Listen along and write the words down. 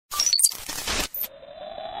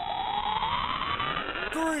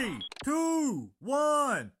3, 2,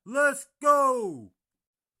 1, let's go!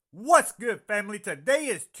 What's good, family? Today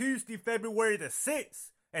is Tuesday, February the 6th,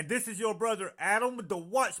 and this is your brother Adam with the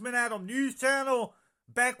Watchman Adam News Channel,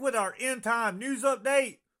 back with our end time news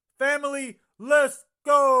update. Family, let's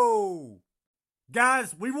go!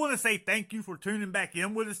 Guys, we want to say thank you for tuning back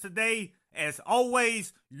in with us today. As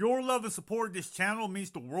always, your love and support of this channel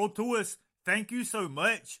means the world to us. Thank you so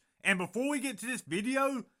much. And before we get to this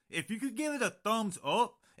video, if you could give it a thumbs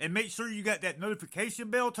up and make sure you got that notification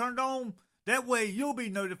bell turned on, that way you'll be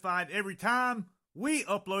notified every time we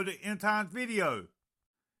upload an end time video.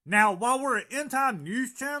 Now, while we're an end time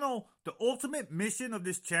news channel, the ultimate mission of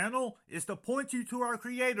this channel is to point you to our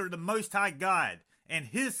Creator, the Most High God, and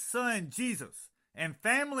His Son, Jesus. And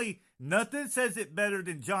family, nothing says it better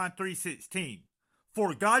than John 3:16.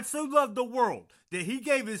 For God so loved the world that He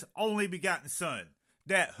gave His only begotten Son,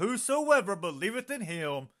 that whosoever believeth in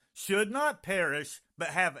Him should not perish, but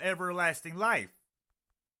have everlasting life.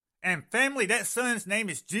 And family, that Son's name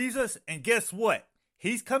is Jesus, and guess what?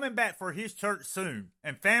 He's coming back for His church soon.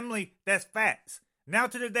 And family, that's facts. Now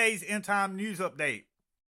to today's end time news update.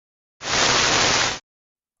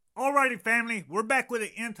 Alrighty family, we're back with an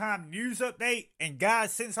end time news update, and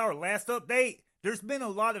guys, since our last update, there's been a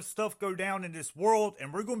lot of stuff go down in this world,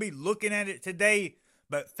 and we're going to be looking at it today.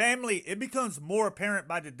 But family, it becomes more apparent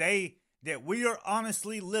by the day that we are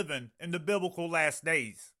honestly living in the biblical last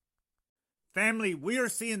days. Family, we are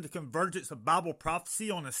seeing the convergence of Bible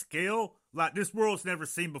prophecy on a scale like this world's never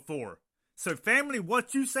seen before. So family,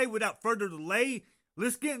 what you say without further delay,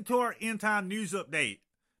 let's get into our end time news update,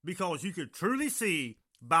 because you could truly see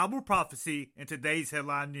Bible prophecy in today's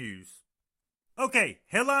headline news. Okay,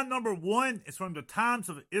 headline number 1 is from the Times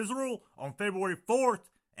of Israel on February 4th,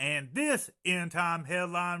 and this end time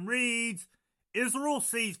headline reads, Israel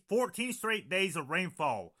sees 14 straight days of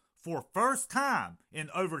rainfall for first time in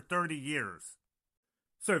over 30 years.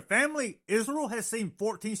 So family, Israel has seen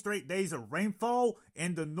 14 straight days of rainfall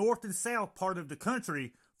in the north and south part of the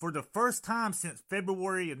country for the first time since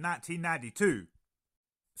February of 1992.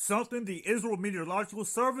 Something the Israel Meteorological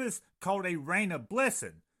Service called a rain of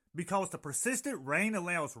blessing, because the persistent rain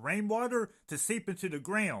allows rainwater to seep into the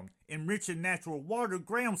ground, enriching natural water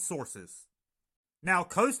ground sources. Now,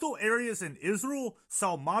 coastal areas in Israel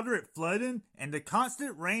saw moderate flooding, and the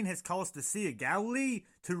constant rain has caused the Sea of Galilee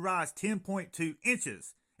to rise 10.2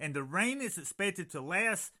 inches, and the rain is expected to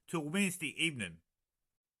last till Wednesday evening.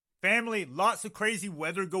 Family, lots of crazy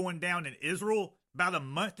weather going down in Israel. About a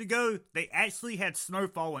month ago, they actually had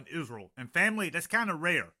snowfall in Israel, and family, that's kind of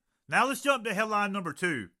rare. Now let's jump to headline number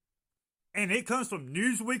 2. And it comes from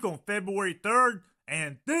Newsweek on February 3rd,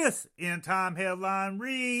 and this end time headline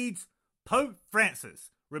reads, Pope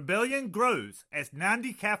Francis, rebellion grows as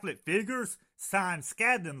 90 Catholic figures sign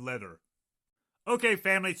scathing letter. Okay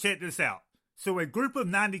family, check this out. So a group of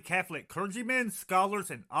 90 Catholic clergymen,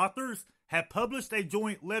 scholars, and authors have published a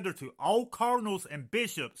joint letter to all cardinals and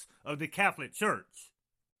bishops of the Catholic Church,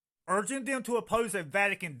 urging them to oppose a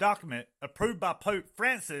Vatican document approved by Pope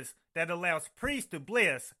Francis that allows priests to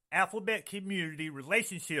bless alphabet community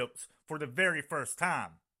relationships for the very first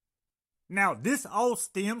time. Now, this all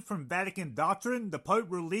stems from Vatican doctrine the Pope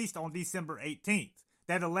released on December 18th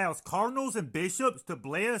that allows cardinals and bishops to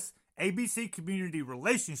bless ABC community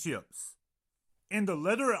relationships. In the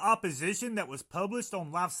letter of opposition that was published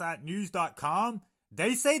on LifeSiteNews.com,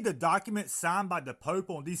 they say the document signed by the Pope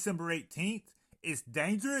on December 18th is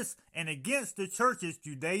dangerous and against the Church's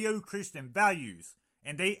Judeo-Christian values,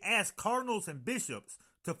 and they ask cardinals and bishops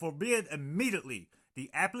to forbid immediately the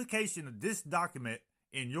application of this document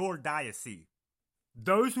in your diocese.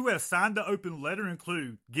 Those who have signed the open letter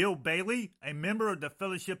include Gil Bailey, a member of the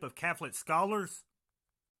Fellowship of Catholic Scholars,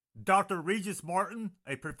 Dr. Regis Martin,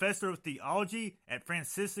 a professor of theology at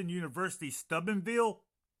Franciscan University Steubenville,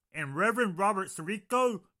 and Reverend Robert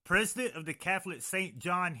Sirico, president of the Catholic St.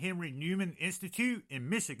 John Henry Newman Institute in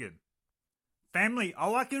Michigan. Family,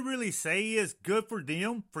 all I can really say is good for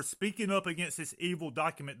them for speaking up against this evil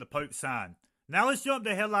document the Pope signed. Now let's jump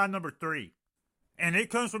to headline number 3. And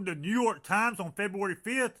it comes from the New York Times on February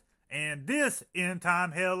 5th, and this end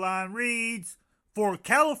time headline reads, For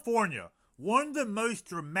California, one of the most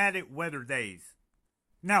dramatic weather days.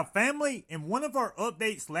 Now family, in one of our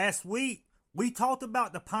updates last week, we talked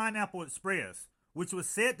about the Pineapple Express, which was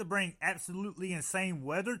said to bring absolutely insane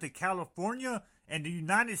weather to California and the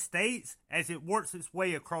United States as it works its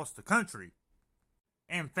way across the country.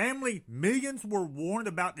 And family, millions were warned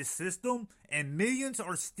about this system, and millions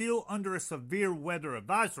are still under a severe weather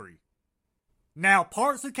advisory. Now,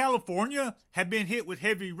 parts of California have been hit with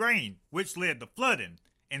heavy rain, which led to flooding,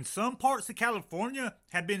 and some parts of California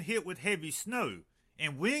have been hit with heavy snow,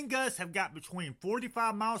 and wind gusts have got between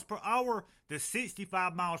 45 miles per hour to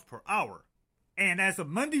 65 miles per hour. And as of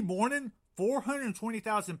Monday morning,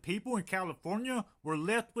 420,000 people in California were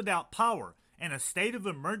left without power, and a state of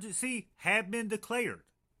emergency had been declared.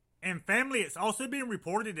 And family, it's also been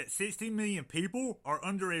reported that 16 million people are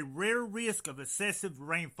under a rare risk of excessive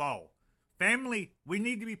rainfall. Family, we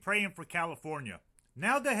need to be praying for California.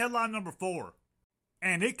 Now to headline number 4.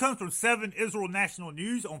 And it comes from 7 Israel National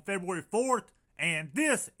News on February 4th. And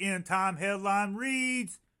this end time headline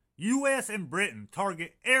reads, U.S. and Britain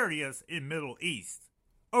target areas in Middle East.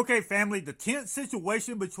 Okay, family, the tense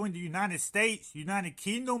situation between the United States, United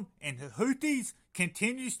Kingdom, and the Houthis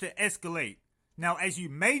continues to escalate. Now, as you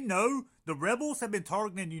may know, the rebels have been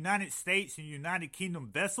targeting United States and United Kingdom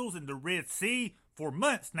vessels in the Red Sea for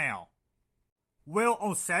months now. Well,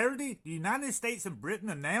 on Saturday, the United States and Britain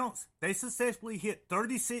announced they successfully hit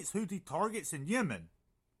 36 Houthi targets in Yemen.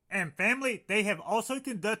 And family, they have also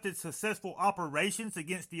conducted successful operations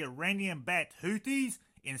against the Iranian-backed Houthis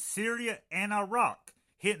in Syria and Iraq,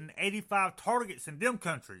 hitting 85 targets in them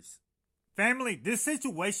countries. Family, this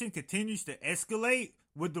situation continues to escalate,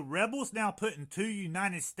 with the rebels now putting 2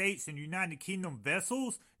 United States and United Kingdom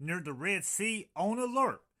vessels near the Red Sea on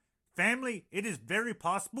alert. Family, it is very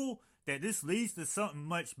possible that this leads to something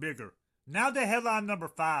much bigger. Now to headline number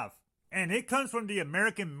 5. And it comes from the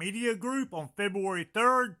American Media Group on February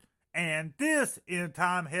 3rd. And this end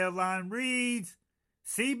time headline reads,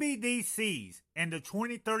 CBDCs and the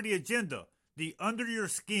 2030 Agenda, the under your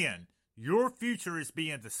skin, your future is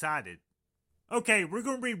being decided. Okay, we're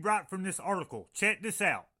going to read right from this article. Check this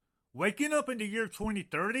out. Waking up in the year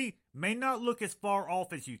 2030 may not look as far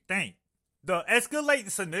off as you think. The escalating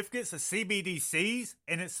significance of CBDCs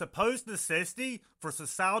and its supposed necessity for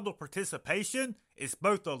societal participation is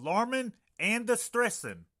both alarming and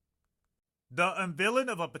distressing. The unveiling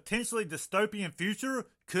of a potentially dystopian future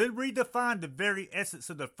could redefine the very essence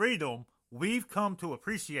of the freedom we've come to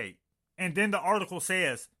appreciate. And then the article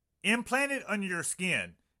says, implanted under your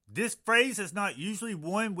skin. This phrase is not usually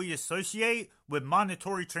one we associate with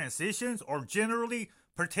monetary transitions or generally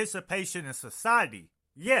participation in society.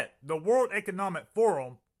 Yet, the World Economic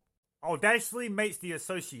Forum audaciously makes the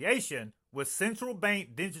association with central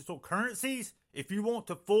bank digital currencies if you want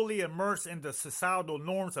to fully immerse in the societal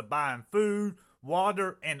norms of buying food,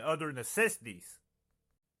 water, and other necessities.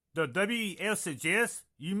 The WEF suggests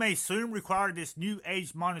you may soon require this new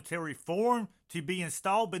age monetary form to be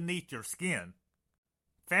installed beneath your skin.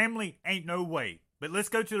 Family, ain't no way, but let's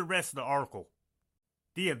go to the rest of the article.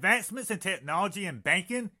 The advancements in technology and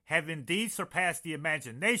banking have indeed surpassed the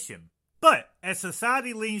imagination. But as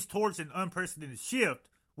society leans towards an unprecedented shift,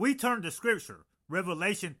 we turn to Scripture,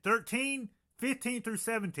 Revelation 13, 15 through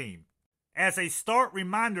 17, as a stark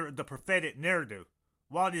reminder of the prophetic narrative.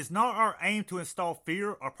 While it is not our aim to install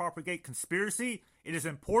fear or propagate conspiracy, it is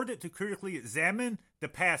important to critically examine the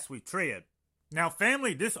paths we tread. Now,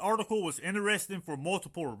 family, this article was interesting for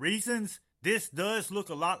multiple reasons. This does look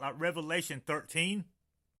a lot like Revelation 13.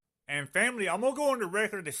 And family, I'm going to go on the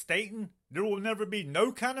record as stating there will never be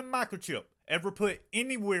no kind of microchip ever put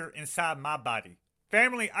anywhere inside my body.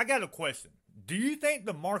 Family, I got a question. Do you think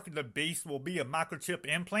the mark of the beast will be a microchip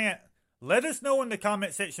implant? Let us know in the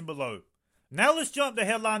comment section below. Now let's jump to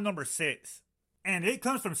headline number 6. And it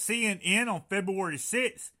comes from CNN on February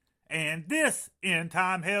 6th. And this end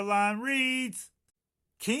time headline reads,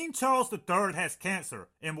 King Charles III has cancer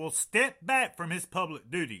and will step back from his public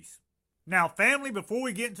duties. Now, family, before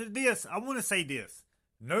we get into this, I want to say this.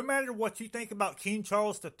 No matter what you think about King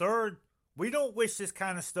Charles III, we don't wish this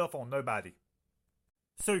kind of stuff on nobody.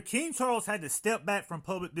 So King Charles had to step back from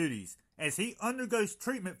public duties as he undergoes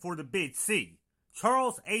treatment for the Big C.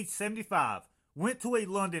 Charles, age 75, went to a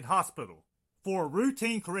London hospital for a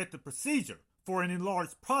routine corrective procedure for an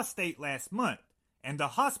enlarged prostate last month, and the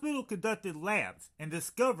hospital conducted labs and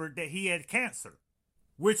discovered that he had cancer,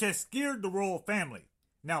 which has scared the royal family.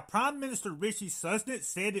 Now, Prime Minister Rishi Sunak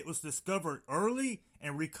said it was discovered early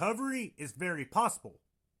and recovery is very possible.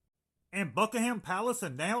 And Buckingham Palace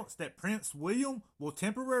announced that Prince William will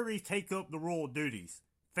temporarily take up the royal duties.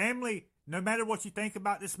 Family, no matter what you think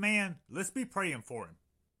about this man, let's be praying for him.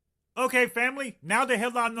 Okay, family, now to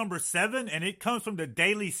headline number 7, and it comes from the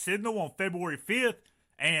Daily Signal on February 5th.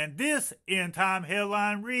 And this end time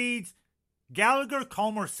headline reads, Gallagher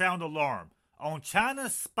Comer sound alarm on China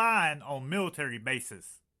spying on military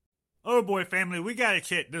bases. Oh boy, family, we gotta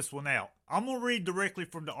check this one out. I'm gonna read directly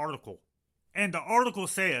from the article. And the article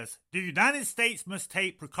says, the United States must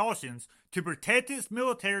take precautions to protect its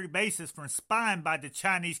military bases from spying by the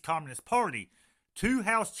Chinese Communist Party, 2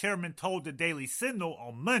 House chairmen told the Daily Signal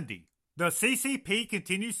on Monday. The CCP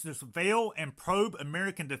continues to surveil and probe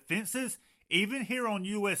American defenses, even here on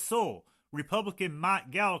U.S. soil. Republican Mike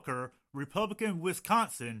Gallagher, Republican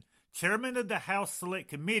Wisconsin, chairman of the House Select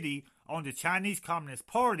Committee on the Chinese Communist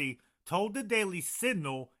Party, told the Daily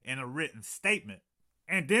Signal in a written statement.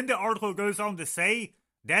 And then the article goes on to say,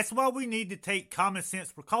 that's why we need to take common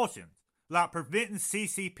sense precautions, like preventing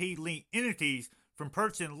CCP-linked entities from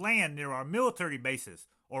purchasing land near our military bases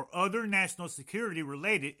or other national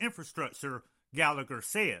security-related infrastructure, Gallagher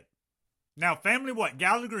said. Now, family, what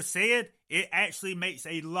Gallagher said, it actually makes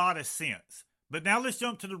a lot of sense. But now let's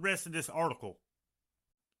jump to the rest of this article.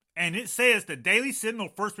 And it says the Daily Signal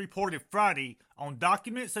first reported Friday on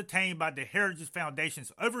documents obtained by the Heritage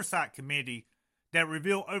Foundation's Oversight Committee that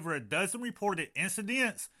reveal over a dozen reported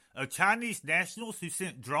incidents of Chinese nationals who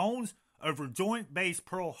sent drones over Joint Base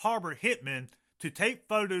Pearl Harbor Hitman to take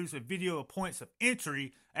photos and video of points of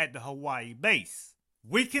entry at the Hawaii base.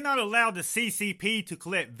 We cannot allow the CCP to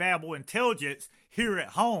collect valuable intelligence here at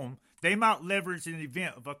home they might leverage in the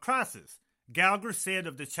event of a crisis, Gallagher said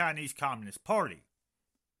of the Chinese Communist Party.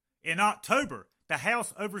 In October, the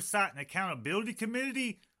House Oversight and Accountability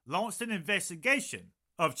Committee launched an investigation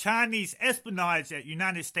of Chinese espionage at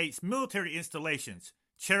United States military installations,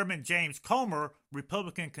 Chairman James Comer,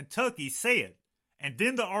 Republican Kentucky, said. And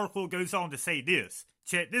then the article goes on to say this.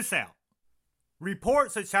 Check this out.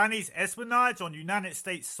 Reports of Chinese espionage on United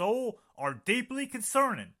States soil are deeply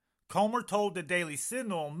concerning, Comer told the Daily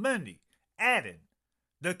Signal on Monday, adding,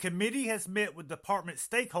 the committee has met with department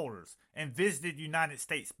stakeholders and visited United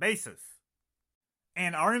States bases.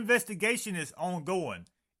 And our investigation is ongoing.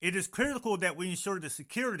 It is critical that we ensure the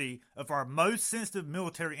security of our most sensitive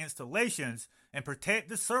military installations and protect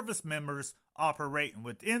the service members operating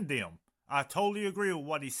within them. I totally agree with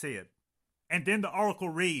what he said. And then the article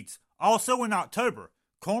reads, also in October,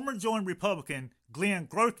 Comer joined Republican Glenn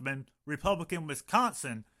Grothman, Republican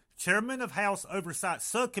Wisconsin, chairman of House Oversight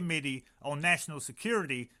Subcommittee on National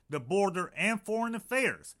Security, the Border, and Foreign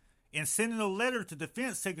Affairs, in sending a letter to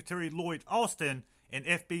Defense Secretary Lloyd Austin and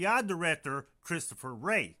FBI Director Christopher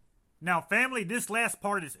Wray. Now, family, this last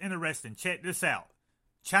part is interesting. Check this out.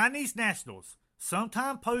 Chinese nationals,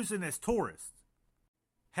 sometimes posing as tourists,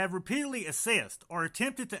 have repeatedly assessed or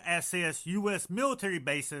attempted to access U.S. military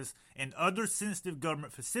bases and other sensitive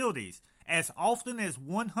government facilities as often as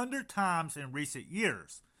 100 times in recent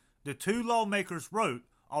years, the two lawmakers wrote,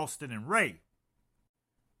 Austin and Wray.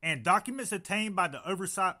 And documents obtained by the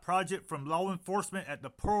Oversight Project from law enforcement at the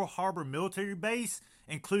Pearl Harbor military base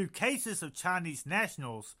include cases of Chinese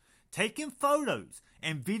nationals taking photos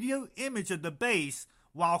and video image of the base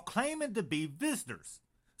while claiming to be visitors.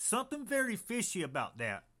 Something very fishy about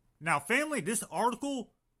that. Now, family, this article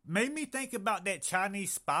made me think about that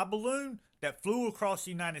Chinese spy balloon that flew across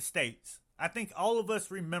the United States. I think all of us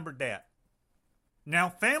remember that. Now,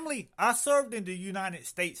 family, I served in the United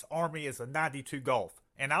States Army as a 92 Golf,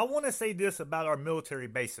 and I want to say this about our military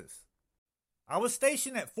bases. I was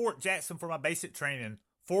stationed at Fort Jackson for my basic training,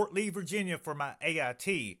 Fort Lee, Virginia for my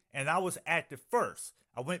AIT, and I was active first.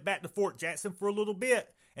 I went back to Fort Jackson for a little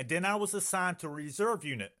bit, and then I was assigned to a reserve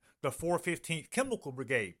unit, the 415th Chemical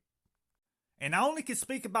Brigade. And I only can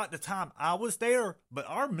speak about the time I was there, but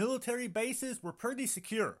our military bases were pretty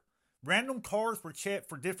secure. Random cars were checked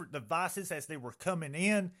for different devices as they were coming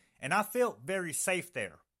in, and I felt very safe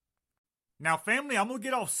there. Now, family, I'm going to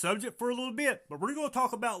get off subject for a little bit, but we're going to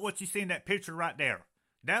talk about what you see in that picture right there.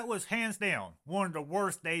 That was hands down one of the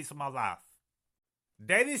worst days of my life.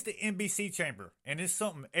 That is the NBC chamber, and it's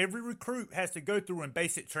something every recruit has to go through in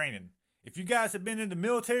basic training. If you guys have been in the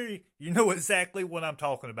military, you know exactly what I'm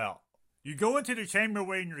talking about. You go into the chamber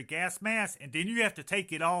wearing your gas mask, and then you have to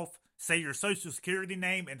take it off, say your social security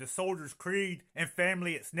name and the soldier's creed, and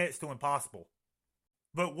family, it's next to impossible.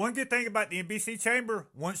 But one good thing about the NBC chamber,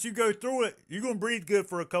 once you go through it, you're going to breathe good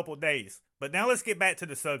for a couple of days. But now let's get back to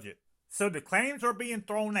the subject. So the claims are being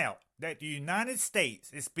thrown out that the United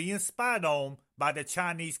States is being spied on by the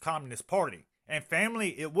Chinese Communist Party. And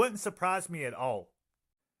family, it wouldn't surprise me at all.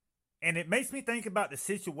 And it makes me think about the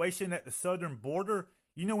situation at the southern border.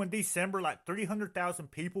 You know, in December, like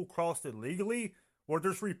 300,000 people crossed illegally. Where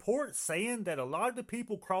there's reports saying that a lot of the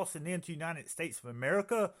people crossing into the United States of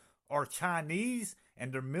America are Chinese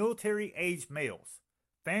and they're military-aged males.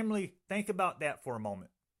 Family, think about that for a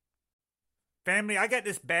moment. Family, I got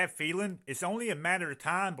this bad feeling it's only a matter of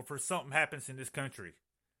time before something happens in this country.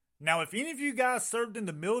 Now, if any of you guys served in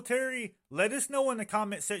the military, let us know in the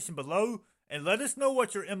comment section below and let us know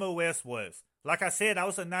what your MOS was. Like I said, I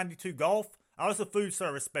was a 92 Golf. I was a food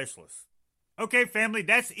service specialist. Okay, family,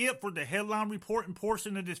 that's it for the headline reporting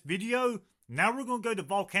portion of this video. Now we're going to go to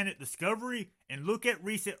volcanic discovery and look at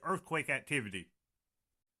recent earthquake activity.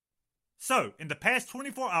 So, in the past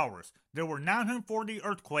 24 hours, there were 940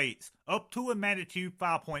 earthquakes up to a magnitude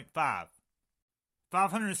 5.5.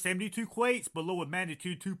 572 quakes below a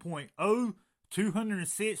magnitude 2.0,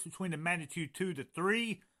 206 between a magnitude 2 to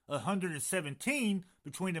 3, 117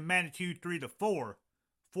 between a magnitude 3 to 4,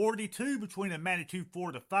 42 between a magnitude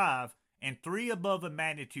 4 to 5, and 3 above a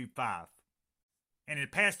magnitude 5. And in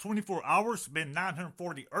the past 24 hours, been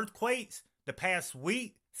 940 earthquakes. The past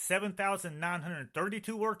week,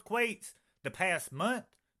 7,932 earthquakes. The past month,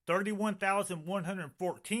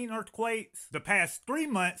 31,114 earthquakes. The past 3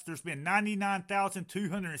 months, there's been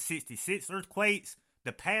 99,266 earthquakes.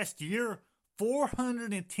 The past year,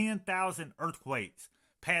 410,000 earthquakes.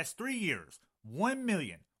 Past 3 years,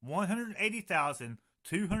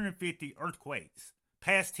 1,180,250 earthquakes.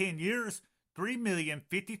 Past 10 years,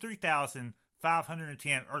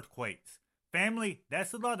 3,053,510 earthquakes. Family,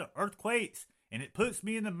 that's a lot of earthquakes, and it puts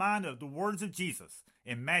me in the mind of the words of Jesus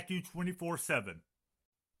in Matthew 24:7.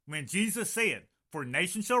 When Jesus said, "For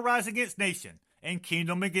nation shall rise against nation, and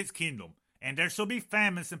kingdom against kingdom, and there shall be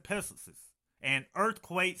famines and pestilences, and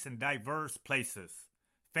earthquakes in diverse places."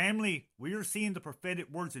 Family, we are seeing the prophetic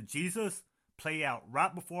words of Jesus play out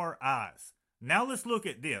right before our eyes. Now let's look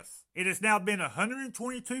at this. It has now been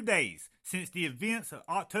 122 days since the events of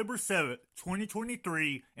October 7th,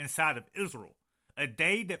 2023 inside of Israel. A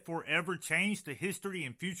day that forever changed the history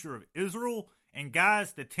and future of Israel. And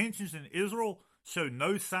guys, the tensions in Israel show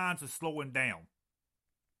no signs of slowing down.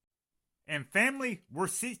 And family, we're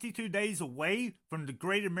 62 days away from the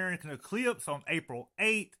Great American Eclipse on April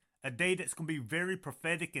 8th, a day that's going to be very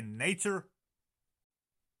prophetic in nature.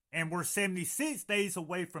 And we're 76 days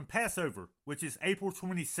away from Passover, which is April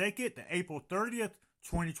 22nd to April 30th,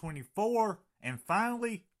 2024. And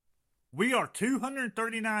finally, we are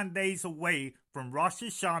 239 days away from Rosh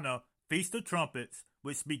Hashanah, Feast of Trumpets,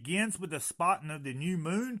 which begins with the spotting of the new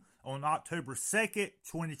moon on October 2nd,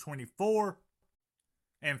 2024.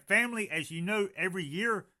 And family, as you know, every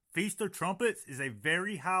year, Feast of Trumpets is a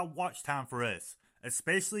very high watch time for us.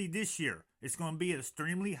 Especially this year. It's going to be an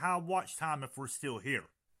extremely high watch time if we're still here.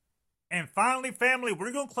 And finally, family,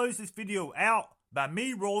 we're going to close this video out by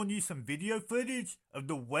me rolling you some video footage of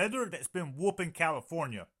the weather that's been whooping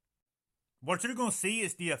California. What you're going to see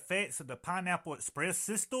is the effects of the Pineapple Express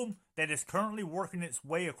system that is currently working its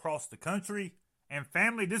way across the country. And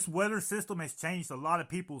family, this weather system has changed a lot of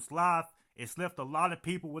people's life. It's left a lot of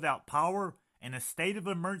people without power, and a state of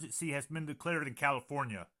emergency has been declared in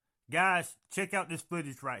California. Guys, check out this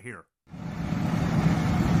footage right here.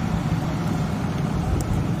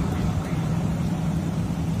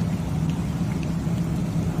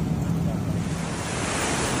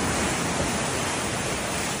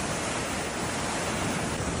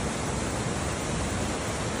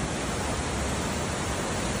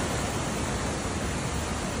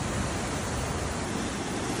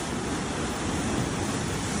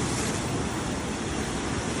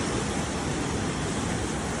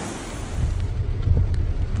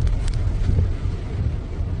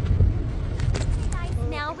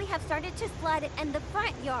 Started to flood in the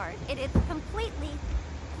front yard. It is completely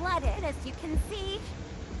flooded, as you can see.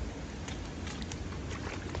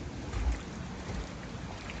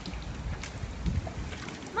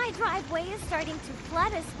 My driveway is starting to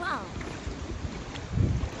flood as well.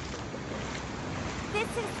 This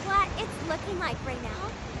is what it's looking like right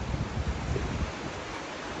now.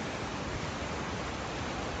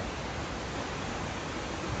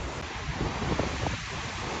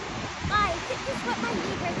 This is what my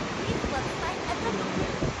neighbor's street looks like at the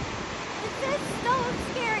moment. This is so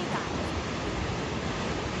scary, guys.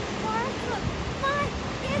 What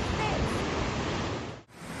is this?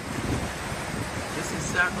 This is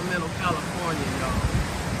Sacramento, California, y'all.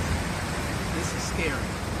 This is scary.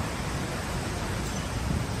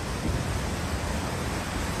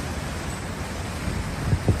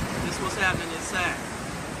 This is what's happening in Sac.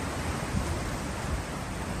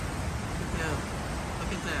 Yeah,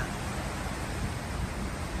 look at that.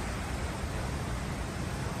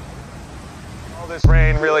 All this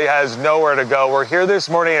rain really has nowhere to go. We're here this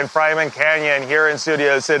morning in Fryman Canyon here in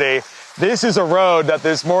Studio City. This is a road that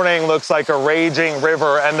this morning looks like a raging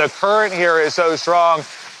river, and the current here is so strong.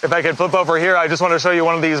 If I could flip over here, I just want to show you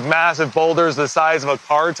one of these massive boulders the size of a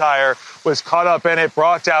car tire was caught up in it,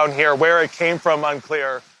 brought down here. Where it came from,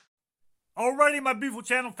 unclear. Alrighty, my beautiful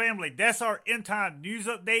channel family, that's our end time news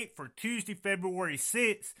update for Tuesday, February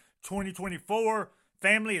 6th, 2024.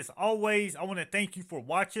 Family, as always, I want to thank you for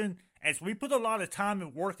watching. As we put a lot of time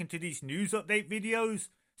and work into these news update videos,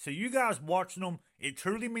 so you guys watching them, it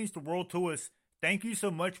truly means the world to us. Thank you so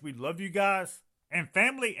much. We love you guys. And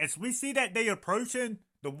family, as we see that day approaching,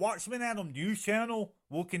 the Watchman Adam News channel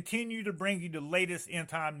will continue to bring you the latest end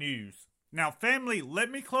time news. Now family,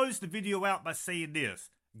 let me close the video out by saying this.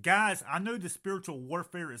 Guys, I know the spiritual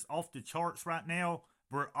warfare is off the charts right now.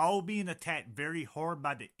 We're all being attacked very hard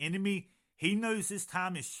by the enemy. He knows this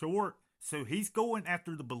time is short, so he's going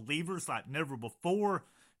after the believers like never before.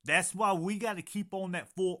 That's why we got to keep on that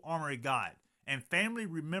full armor of God. And family,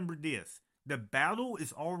 remember this. The battle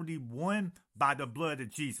is already won by the blood of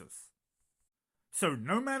Jesus. So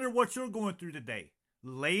no matter what you're going through today,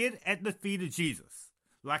 lay it at the feet of Jesus.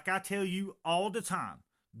 Like I tell you all the time,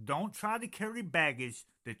 don't try to carry baggage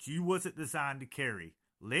that you wasn't designed to carry.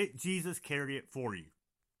 Let Jesus carry it for you.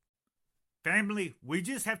 Family, we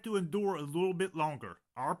just have to endure a little bit longer.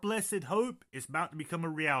 Our blessed hope is about to become a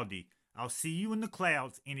reality. I'll see you in the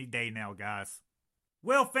clouds any day now, guys.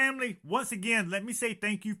 Well, family, once again, let me say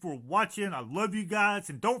thank you for watching. I love you guys.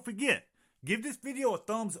 And don't forget, give this video a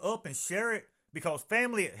thumbs up and share it. Because,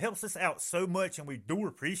 family, it helps us out so much and we do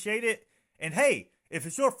appreciate it. And, hey, if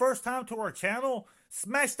it's your first time to our channel,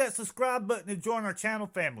 smash that subscribe button and join our channel,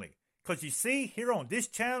 family. Because, you see, here on this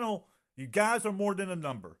channel, you guys are more than a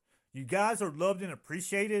number. You guys are loved and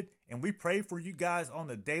appreciated. And we pray for you guys on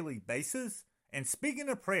a daily basis. And speaking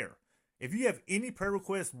of prayer, if you have any prayer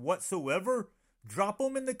requests whatsoever, drop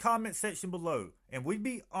them in the comment section below, and we'd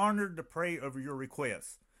be honored to pray over your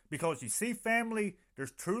requests. Because you see, family,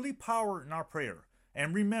 there's truly power in our prayer.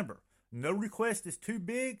 And remember, no request is too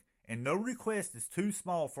big, and no request is too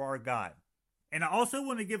small for our God. And I also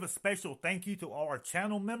want to give a special thank you to all our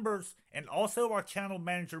channel members, and also our channel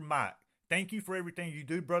manager, Mike. Thank you for everything you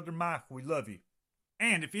do, Brother Mike. We love you.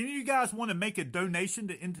 And if any of you guys want to make a donation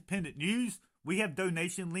to Independent News, we have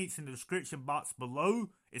donation links in the description box below.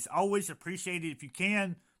 It's always appreciated if you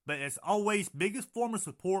can. But as always, biggest form of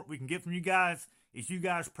support we can get from you guys is you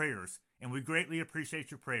guys' prayers. And we greatly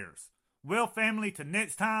appreciate your prayers. Well, family, till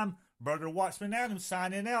next time, Brother Watchman Adam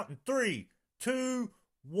signing out in 3, 2,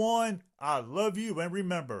 1. I love you. And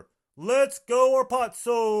remember, let's go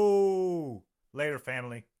Arpazzo. Later,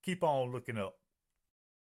 family. Keep on looking up.